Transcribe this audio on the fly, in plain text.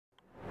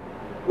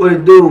What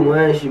it do,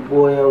 man? It's your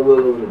boy Young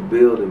Willow in the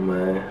building,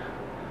 man.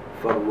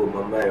 Fucking with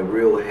my man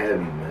Real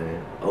Heavy,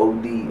 man.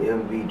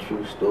 ODEEMV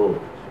True Stories.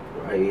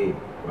 Right here,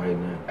 right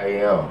now.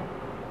 Hey,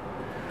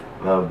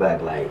 remember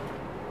back like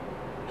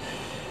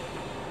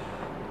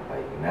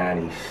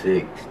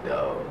 96,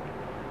 dog.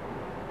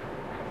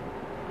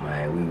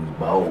 Man, we was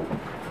about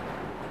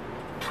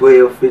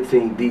 12,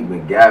 15 deep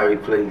in Gary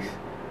Place.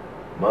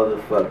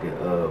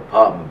 Motherfucking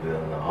apartment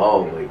building in the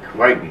hallway.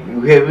 Cranking,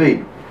 you hear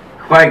me?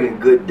 Cranking,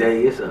 good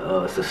day. It's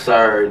a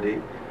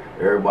Saturday.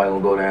 Everybody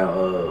gonna go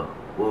down,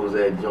 what was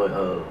that joint?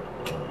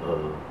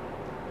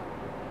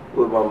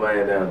 What was my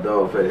man down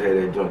Dogface had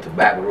that joint,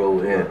 Tobacco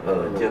Road in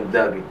Jim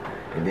Duggin.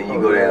 And then you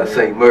go down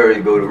St.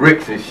 Mary's, go to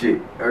Rick's and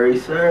shit. Every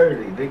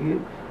Saturday, nigga.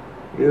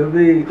 You know what I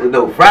mean?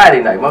 No,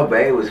 Friday night, my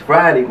bad. It was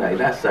Friday night,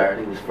 not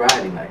Saturday. It was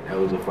Friday night. That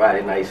was a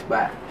Friday night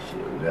spot. Shit,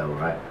 whatever,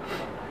 right?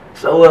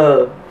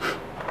 So,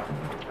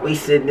 we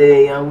sitting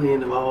there, we in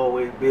the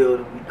hallway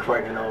building, we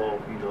cracking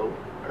off, you know,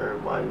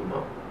 everybody, you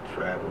know,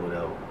 traveling,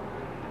 whatever.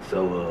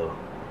 So,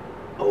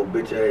 old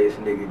bitch ass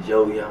nigga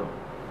Joe Young,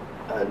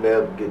 I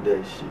never get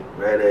that shit.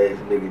 Rat ass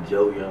nigga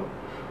Joe Young,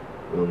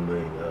 you know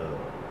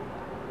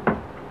what I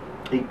mean?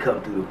 He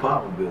come through the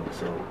apartment building,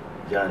 so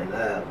Johnny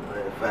Live,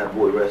 man, fat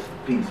boy, rest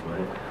in peace,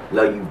 man.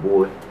 Love you,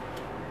 boy.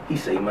 He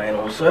say, man,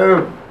 don't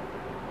serve him.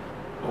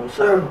 Don't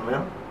serve him,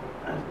 man.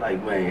 I was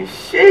like, man,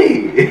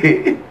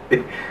 shit.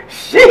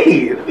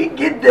 Shit, let me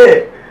get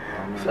that.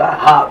 So I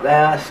hopped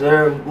down, I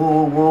served,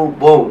 boom, boom,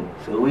 boom.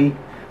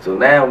 So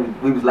now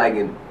we was like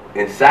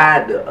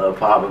inside the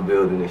apartment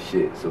building and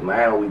shit. So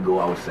now we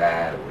go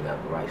outside or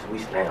whatever, right? So we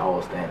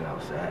all standing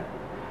outside.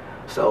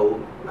 So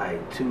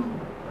like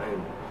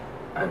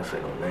I ain't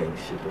say no names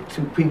shit, but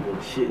two people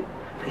and shit.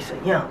 They say,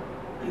 yeah,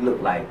 they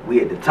look like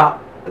we at the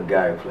top of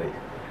Gary Place.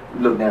 We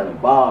look down the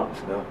bottom,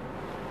 you know.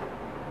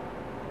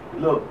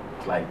 Look,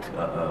 it's like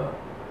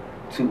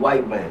two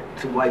white men.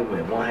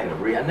 One had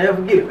I never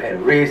forget it, had a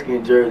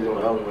redskin jersey on,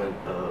 the other one,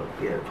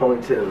 he had a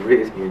ponytail and a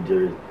redskin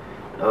jersey.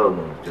 The other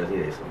one was just, he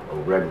had some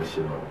old regular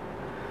shit on.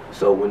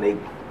 So when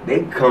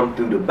they come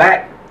through the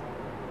back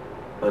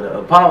of the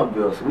apartment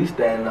building, so we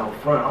standing out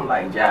front, I'm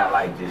like, John,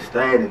 like just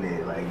standing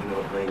there, like, you know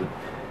what I mean?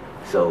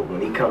 So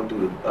when he come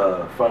through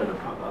the front of the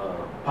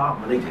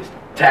apartment, they just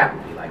tackle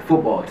me, like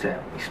football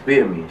tackle me,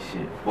 spear me and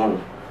shit,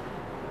 boom.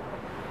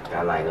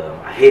 Got like,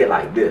 my head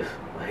like this.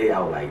 My head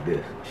out like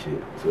this,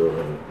 shit. So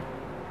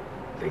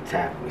they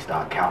tapped me,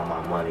 start counting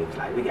my money. It was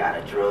like, we got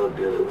a drug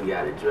dealer, we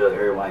got a drug.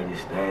 Everybody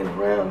just standing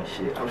around and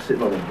shit. I'm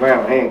sitting on the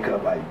ground,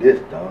 handcuffed like this,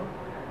 dog.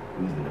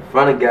 We was in the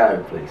front of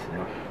Gary Place, you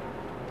know.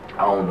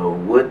 I don't know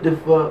what the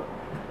fuck,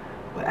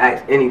 but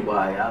ask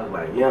anybody. I was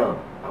like, young.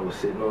 I was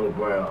sitting on the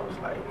ground. I was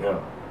like,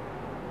 young,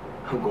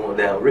 I'm going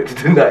down Rick's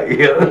tonight,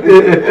 yo.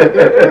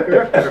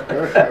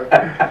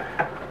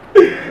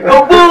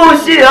 No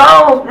bullshit,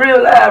 I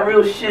real live,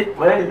 real shit,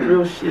 man,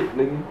 real shit,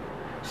 nigga.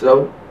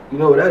 So, you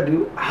know what I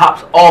do? I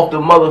hops off the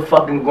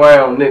motherfucking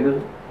ground, nigga.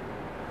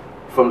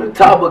 From the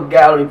top of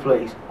Gallery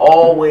Place,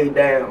 all the way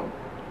down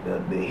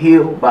the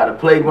hill by the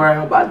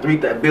playground, by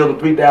that building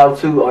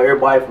 3002, or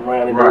everybody from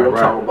around there, I'm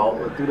talking about.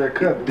 Yeah, through that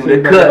cut.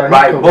 Through the cut,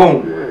 right,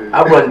 boom. Yeah.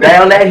 I run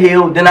down that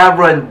hill, then I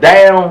run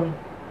down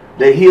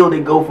the hill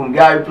that go from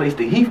Gallery Place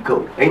to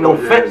Heathcote. Ain't no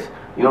fence,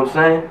 you know what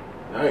I'm saying?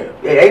 Damn.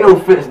 Yeah, ain't no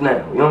fence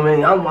now. You know what I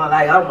mean? I'm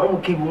gonna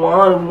keep it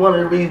 100. One of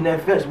the reasons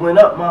that fence went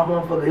up, my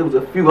motherfucker, it was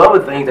a few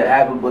other things that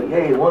happened, but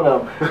yeah, one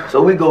of them.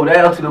 So we go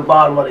down to the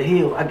bottom of the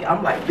hill.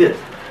 I'm like this,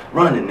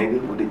 running,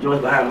 nigga, with the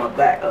joints behind my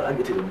back. I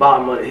get to the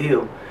bottom of the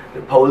hill.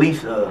 The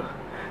police,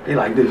 they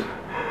like this,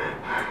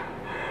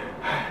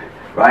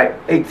 right?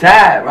 They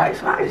tired, right?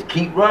 So I just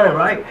keep running,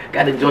 right?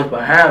 Got the joints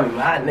behind me,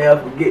 man. I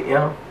never forget, you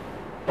know.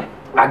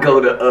 I go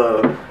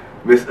to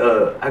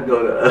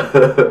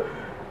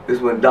this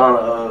when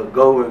Donna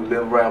Goldman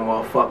lived around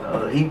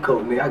motherfucking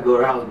Heathcote, nigga. I go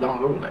to her house, Donna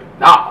Goldman like,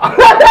 nah.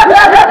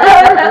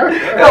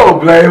 Don't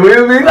blame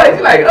me.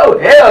 Like, oh,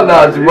 hell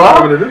no,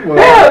 Jamal.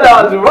 Hell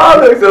no, Jamal.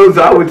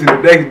 So I went to the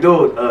next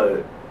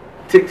door.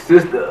 Tick's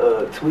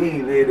sister,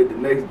 Tweety, lived at the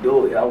next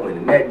door. I went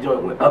in that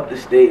joint, went up the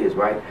stairs,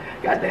 right?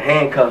 Got the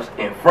handcuffs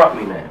in front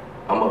of me now.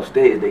 I'm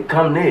upstairs. They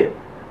come near,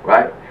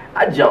 right?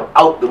 I jumped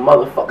out the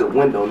motherfucking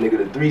window, nigga,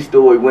 the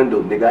 3-story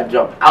window, nigga. I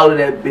jumped out of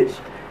that bitch.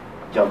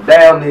 Jumped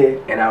down there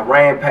and I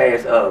ran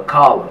past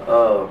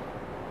Carla.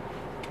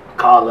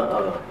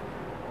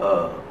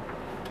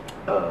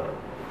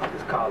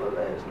 What's Carla's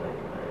last name,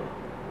 man?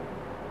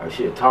 Her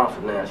shit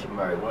Thompson now, she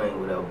married Wayne,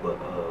 whatever, but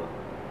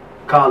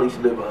Carla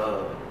used to live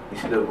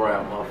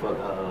around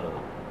motherfucker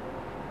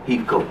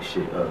Heathcote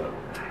shit.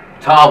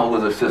 Tava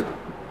was her sister.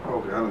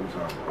 Okay, I know what you're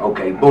talking about.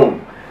 Okay,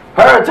 boom.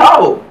 Her and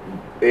Tava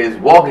is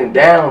walking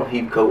down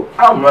Heathcote.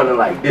 I'm running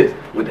like this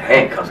with the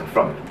handcuffs in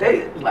front of me.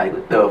 They like,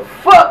 what the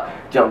fuck?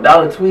 Jumped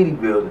out of Tweety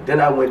building. Then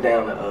I went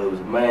down to, it was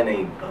a man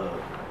named,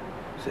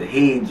 said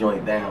he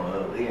joined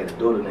down, he had a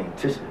daughter named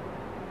Tisha.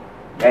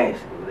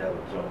 Nancy, whatever,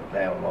 joined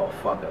down,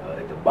 motherfucker,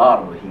 at the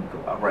bottom of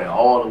Heathcote. I ran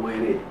all the way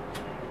there.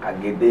 I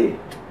get there.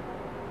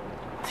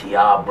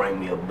 T.R. bring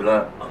me a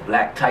blunt, a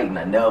black Titan,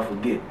 I never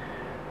forget.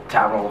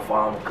 Tyrone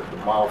Farmer cut the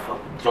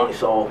motherfucking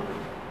joints off,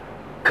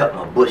 cut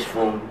my bush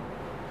for me.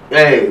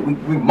 Hey,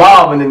 we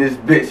mobbing in this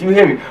bitch, you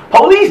hear me?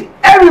 Police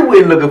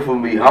everywhere looking for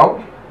me,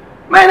 huh?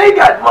 Man, they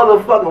got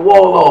motherfucking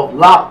wall off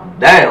locked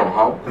down,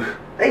 huh?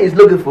 They is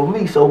looking for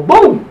me, so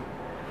boom.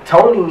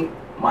 Tony,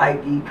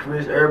 Mikey,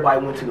 Chris,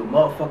 everybody went to the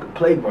motherfucking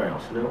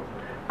playgrounds, you know?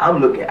 I'm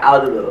looking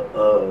out of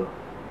the,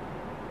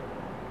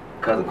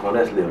 Cousin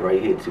Cornets live right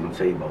here too, I'm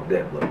tell you about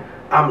that, but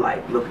I'm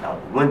like looking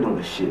out the window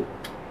and shit.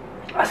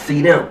 I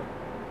see them.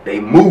 They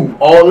move,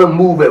 all of them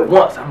move at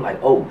once. I'm like,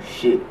 oh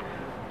shit.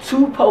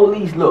 2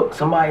 police, look,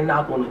 somebody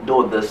knock on the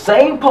door. The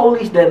same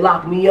police that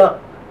locked me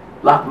up,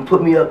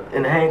 put me up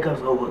in the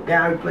handcuffs over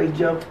Gary Place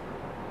jump.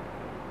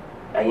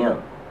 Hey,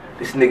 young,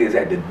 this nigga is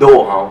at the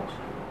door, Holmes.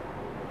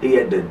 He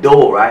at the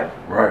door, right?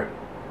 Right.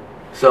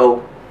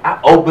 So I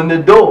opened the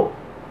door.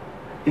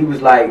 He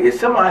was like, is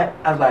somebody,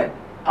 I was like,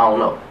 I don't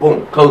know.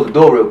 Boom, close the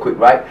door real quick,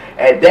 right?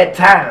 At that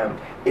time,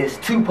 it's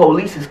 2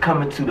 police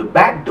coming to the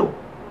back door,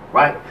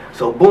 right?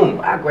 So boom,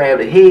 I grab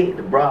the head,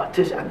 the broad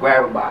tissue, I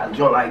grab him by a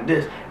joint like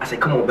this. I say,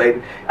 come on,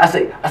 baby. I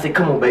say,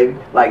 come on, baby,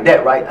 like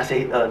that, right? I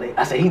say,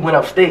 he went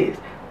upstairs.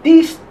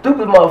 These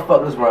stupid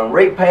motherfuckers run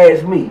right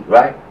past me,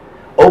 right?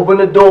 Open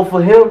the door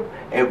for him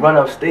and run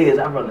upstairs.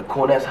 I run to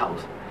Cornet's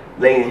house,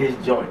 lay in his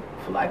joint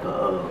for like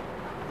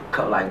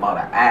like about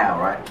an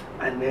hour, right?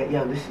 And then,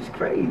 yo, this is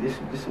crazy. This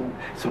is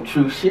some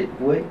true shit,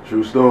 boy.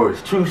 True story.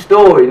 It's true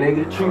story,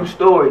 nigga. True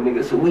story,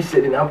 nigga. So we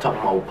sitting there, I'm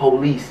talking about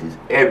police is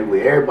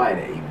everywhere. Everybody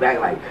there. He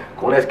back like,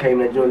 Cornet's came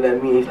in that joint,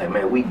 let me in. He's like,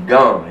 man, we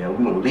gone, man.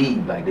 We gonna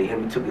leave. Like,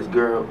 him took his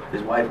girl,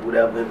 his wife,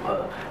 whatever,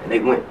 and they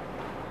went.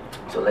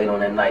 So late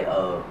on that night,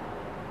 I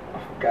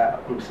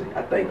forgot, let me see.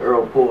 I think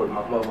Earl Ford,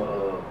 my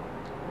mother,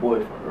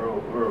 boyfriend,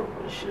 Earl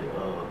and shit,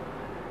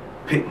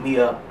 picked me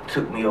up,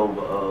 took me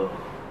over,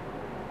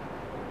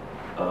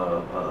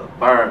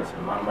 Burns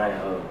and my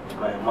man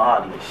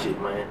Marty and shit,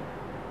 man.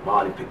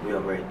 Marty picked me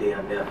up right there.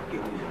 I never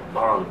forget, we was in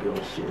Bonneville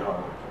and shit.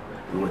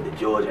 We went to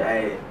Georgia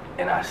Ave,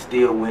 and I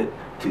still went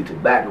to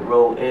Tobacco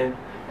Road Inn,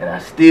 and I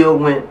still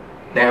went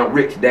down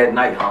Rich that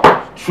night,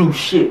 True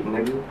shit,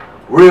 nigga.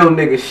 Real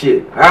nigga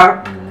shit,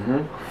 huh?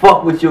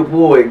 Fuck with your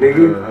boy,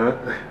 nigga.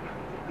 That's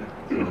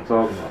what I'm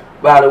talking about.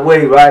 By the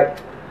way, right?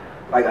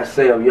 Like I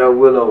say, I'm Young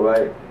Willow,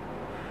 right?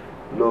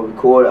 Little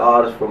recorded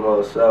artist from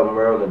South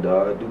Maryland,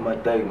 dog. I do my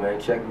thing, man.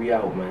 Check me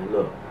out, man.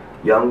 Look,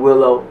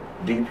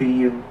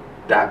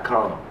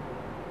 YoungWillowDPU.com. You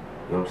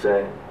know what I'm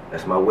saying?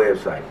 That's my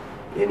website.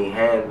 Any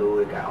handle,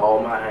 it got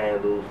all my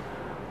handles,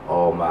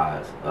 all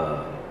my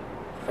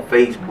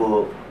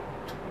Facebook,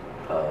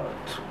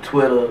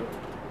 Twitter,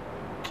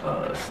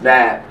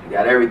 Snap. You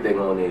got everything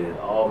on there.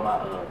 All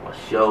my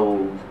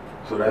shows.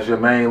 So that's your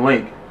main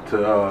link to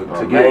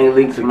get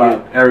to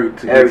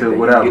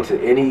whatever. You get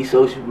to any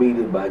social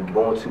media by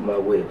going to my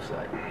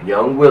website,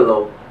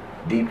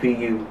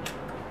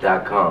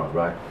 YoungWillowDPU.com,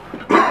 right?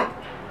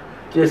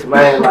 Just,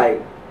 man,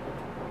 like,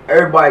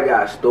 everybody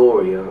got a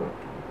story,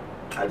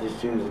 I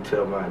just choose to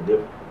tell mine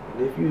different.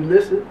 And if you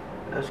listen,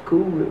 that's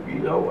cool. If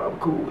you don't, I'm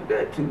cool with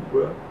that too,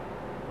 bro.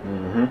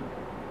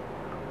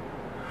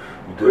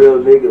 Real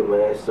nigga,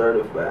 man,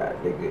 certified,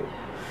 nigga.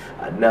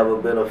 I never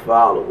been a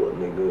follower,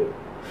 nigga.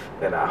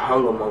 And I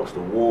hung amongst the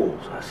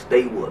wolves. I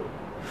stay with them.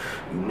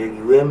 You nigga,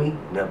 you hear me?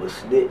 Never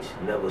snitch,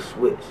 never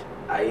switch.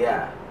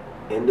 I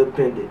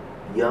independent,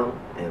 young,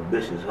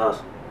 ambitious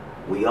hustle.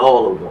 We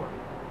all are one.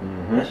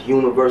 That's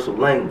universal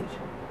language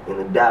in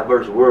a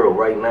diverse world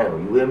right now.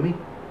 You hear me?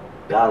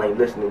 Y'all ain't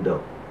listening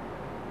though.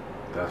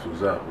 That's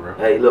what's up, bro.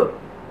 Hey, look.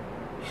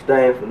 You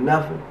stand for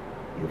nothing,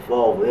 you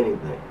fall for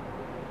anything.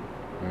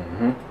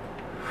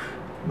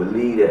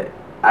 Believe that.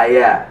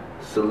 I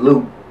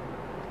salute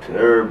to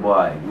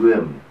everybody. You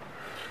hear me?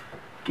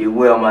 Get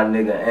well, my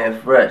nigga,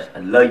 and fresh. I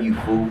love you,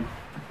 fool.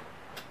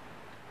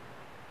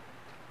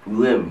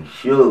 You hear me?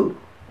 Suge,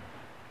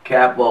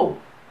 Capo,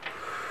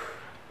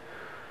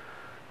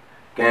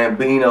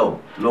 Gambino,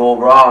 Lil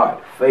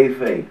Rod,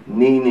 Fefe,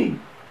 Nene,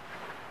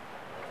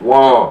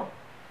 Juan,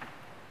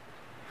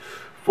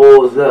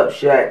 Fours Up,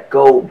 Shaq,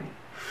 Kobe,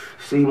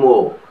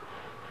 Seymour.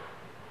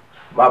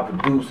 My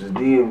producers,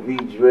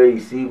 DMV, Dre,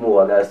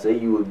 Seymour. I gotta say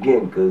you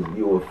again, cause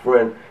you a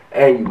friend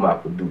and you my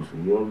producer.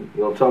 You know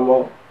what I'm talking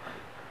about?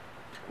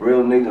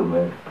 Real nigga,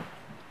 man.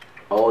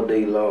 All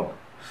day long.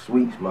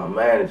 Sweets, my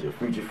manager.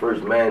 Future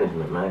First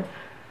Management, man.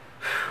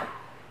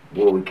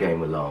 Boy, we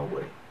came a long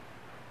way.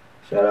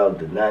 Shout out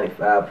to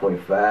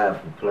 95.5 for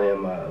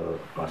playing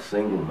my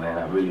single, man.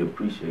 I really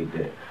appreciate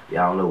that.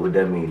 Y'all know what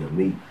that means to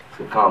me. It's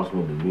an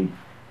accomplishment to me.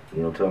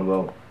 You know what I'm talking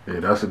about? Yeah,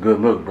 that's a good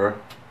look, bro. You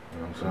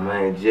know what I'm saying?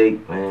 Man,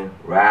 Jake, man.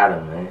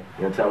 Ryder, man. You know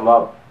what I'm talking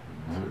about?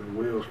 The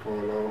wheels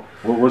fall off.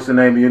 What's the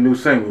name of your new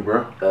single,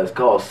 bro? It's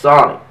called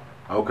Sonic.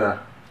 Okay.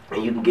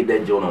 And you can get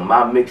that joint on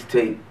my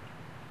mixtape,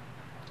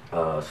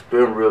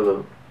 Spin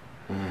Rilla.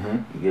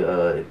 You get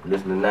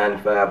listen to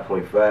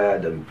 95.5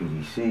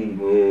 WPGC.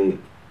 Yeah.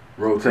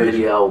 Rotation.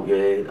 Video,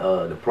 yeah.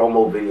 The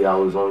promo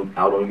video is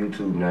out on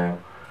YouTube now.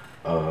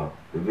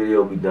 The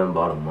video will be done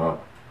about a month.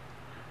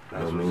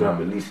 That's I'm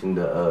releasing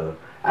the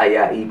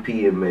EP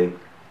in May.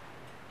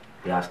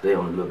 Y'all stay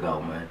on the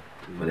lookout, man,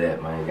 for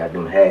that, man. Got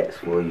them hats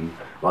for you.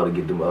 About to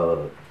get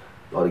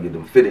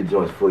them fitted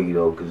joints for you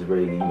though, cause it's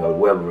ready. You know, the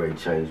weather ready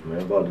changed,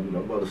 man. About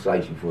to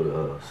sight you for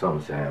the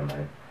summertime,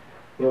 man.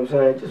 You know what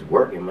I'm saying? Just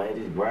working, man.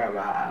 Just grind.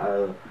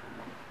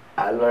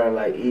 I learned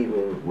like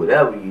even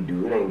whatever you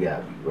do, it ain't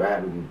gotta be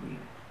rapping. It could be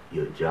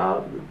your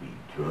job. It could be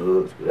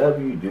drugs.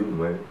 Whatever you do,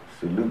 man.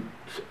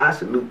 I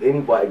salute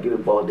anybody get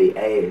up on their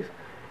ass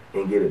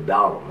and get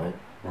 $1, man.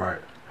 Right.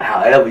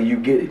 However you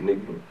get it,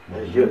 nigga.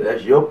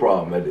 That's your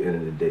problem at the end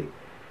of the day.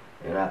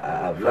 And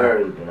I've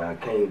learned and I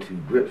came to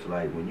grips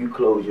like when you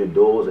close your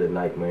doors at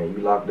night, man, you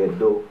lock that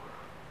door.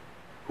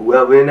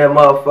 Whoever in that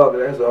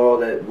motherfucker, that's all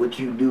that what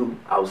you do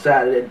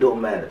outside of that door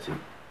matters to you.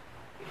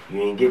 If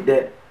you ain't get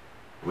that,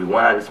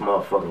 rewind this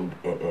motherfucker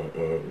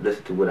and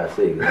listen to what I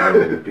say, cause I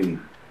don't repeat. You know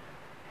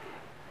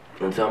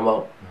what I'm talking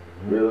about?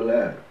 Real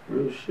life,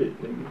 real shit,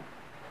 nigga.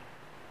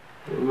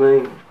 You know what I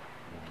mean?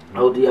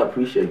 OD, I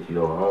appreciate you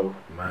though, homie.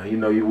 Man, you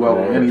know you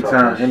welcome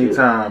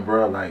anytime,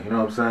 bro. Like, you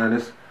know what I'm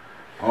saying?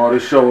 All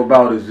this show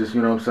about is just,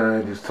 you know what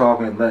I'm saying, just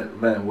talking,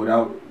 letting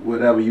without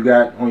whatever you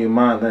got on your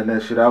mind, letting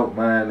that shit out,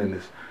 man. And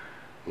as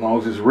long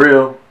as it's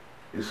real,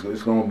 it's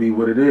gonna be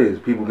what it is.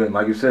 People can,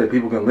 like you said,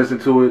 people can listen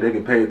to it, they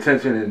can pay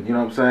attention, and you know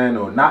what I'm saying,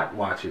 or not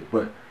watch it.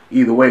 But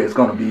either way, it's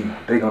gonna be,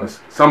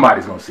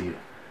 somebody's gonna see it.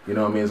 You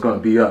know what I mean? It's gonna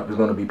be up, it's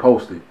gonna be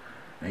posted.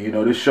 And you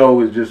know, this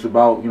show is just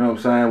about, you know what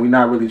I'm saying, we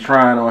not really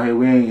trying on here.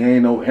 We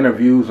ain't no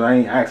interviews. I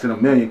ain't asking a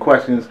million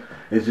questions.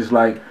 It's just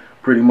like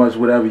pretty much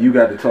whatever you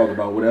got to talk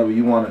about, whatever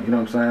you want to, you know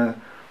what I'm saying?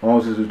 As long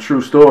as it's a true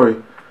story,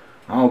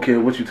 I don't care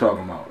what you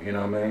talking about, you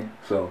know what I mean?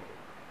 So,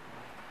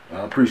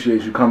 I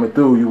appreciate you coming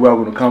through. You're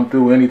welcome to come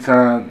through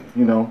anytime,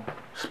 you know,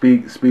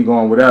 speak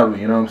on whatever,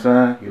 you know what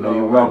I'm saying? You know,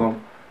 you're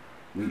welcome.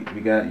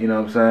 We got, you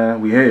know what I'm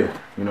saying? We here,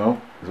 you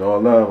know? It's all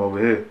love over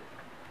here.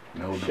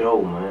 No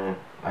show, man.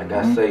 Like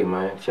I say,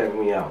 man, check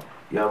me out.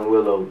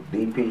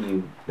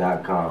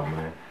 YoungWillowDPU.com,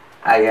 man.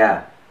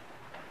 I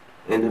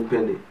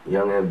independent,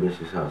 young,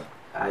 ambitious hustle.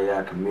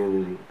 I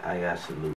community. I salute.